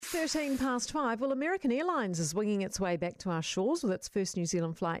5:13. Well, American Airlines is winging its way back to our shores with its first new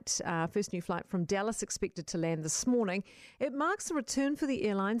flight from Dallas expected to land this morning. It marks a return for the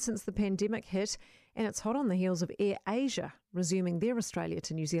airline since the pandemic hit, and it's hot on the heels of Air Asia resuming their Australia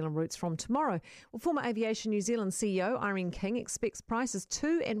to New Zealand routes from tomorrow. Well, former Aviation New Zealand CEO Irene King expects prices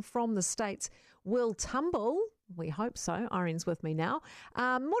to and from the States will tumble. We hope so. Irene's with me now.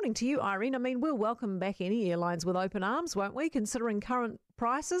 Morning to you, Irene. I mean, we'll welcome back any airlines with open arms, won't we, considering current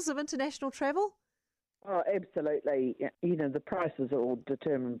prices of international travel? Oh, absolutely. You know, the prices are all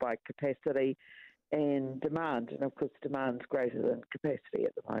determined by capacity and demand, and of course demand's greater than capacity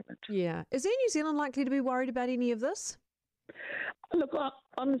at the moment. Yeah. Is Air New Zealand likely to be worried about any of this? Look,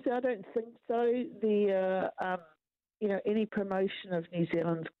 honestly, I don't think so. Any promotion of New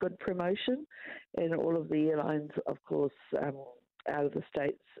Zealand's good promotion, and all of the airlines, of course, out of the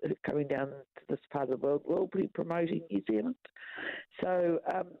States coming down to this part of the world will be promoting New Zealand. So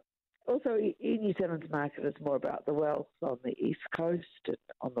also, New Zealand's market is more about the wealth on the East Coast and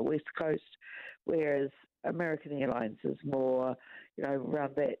on the West Coast, whereas American Airlines is more,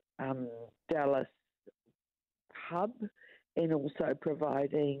 around that Dallas hub, and also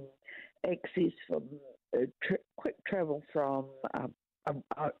providing access from quick travel from,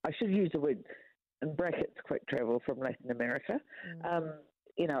 I should use the word in brackets, quick travel from Latin America,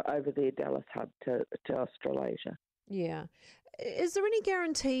 over their Dallas hub to Australasia. Yeah. Is there any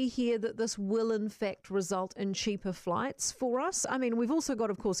guarantee here that this will in fact result in cheaper flights for us? I mean, we've also got,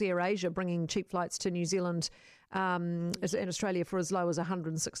 of course, Air Asia bringing cheap flights to New Zealand and Australia for as low as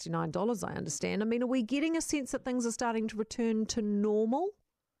 $169, I understand. I mean, are we getting a sense that things are starting to return to normal?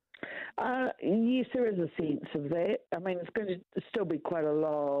 Yes, there is a sense of that. I mean, it's going to still be quite a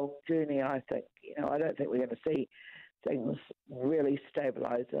long journey, I think. I don't think we're going to see things really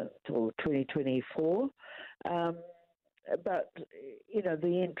stabilise until 2024. But,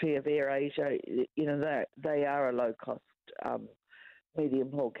 the entry of Air Asia, they are a low-cost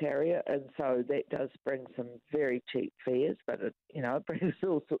medium-haul carrier, and so that does bring some very cheap fares, but it brings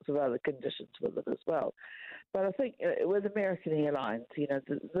all sorts of other conditions with it as well. But I think with American Airlines,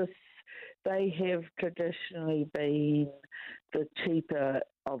 they have traditionally been the cheaper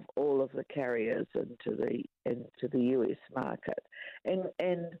of all of the carriers into the US market,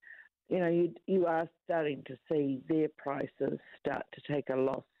 and you are starting to see their prices start to take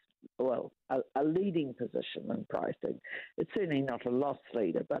a leading position in pricing. It's certainly not a loss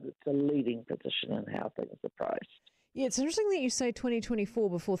leader, but it's a leading position in how things are priced. Yeah, it's interesting that you say 2024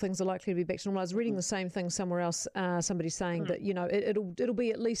 before things are likely to be back to normal. I was reading the same thing somewhere else, somebody saying that, it'll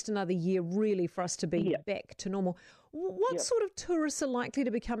be at least another year really for us to be back to normal. What sort of tourists are likely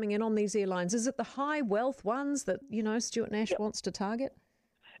to be coming in on these airlines? Is it the high wealth ones that, Stuart Nash wants to target?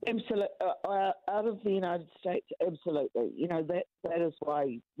 Absolutely. Out of the United States, absolutely. That is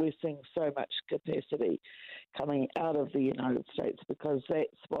why we're seeing so much capacity coming out of the United States, because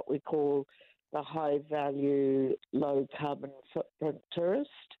that's what we call the high-value, low-carbon footprint tourist,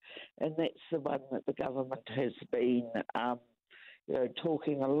 and that's the one that the government has been,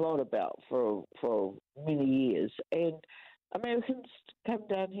 talking a lot about for many years. And Americans come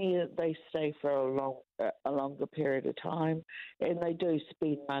down here, they stay for a longer period of time, and they do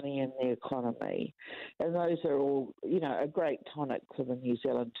spend money in the economy. And those are all, a great tonic for the New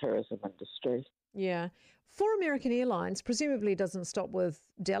Zealand tourism industry. Yeah. For American Airlines, presumably it doesn't stop with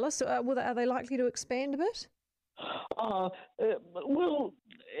Dallas. Are they likely to expand a bit? Well,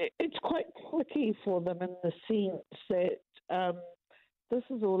 it's quite tricky for them in the sense that this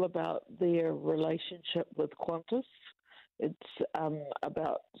is all about their relationship with Qantas. It's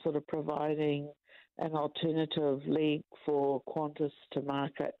about sort of providing an alternative leg for Qantas to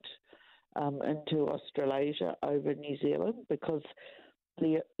market into Australasia over New Zealand, because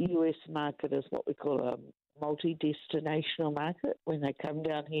the US market is what we call a multi-destinational market. When they come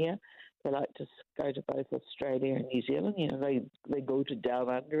down here, they like to go to both Australia and New Zealand. They go to down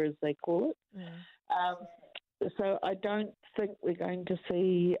under, as they call it. So I don't think we're going to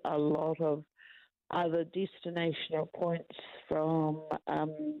see a lot of other destinational points from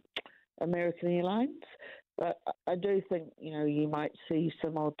American Airlines, but I do think you might see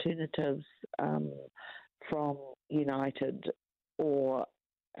some alternatives from United or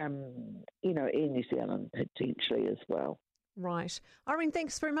Air New Zealand potentially as well. Right. Irene,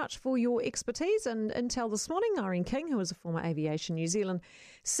 thanks very much for your expertise and intel this morning. Irene King, who is a former Aviation New Zealand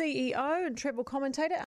CEO and travel commentator.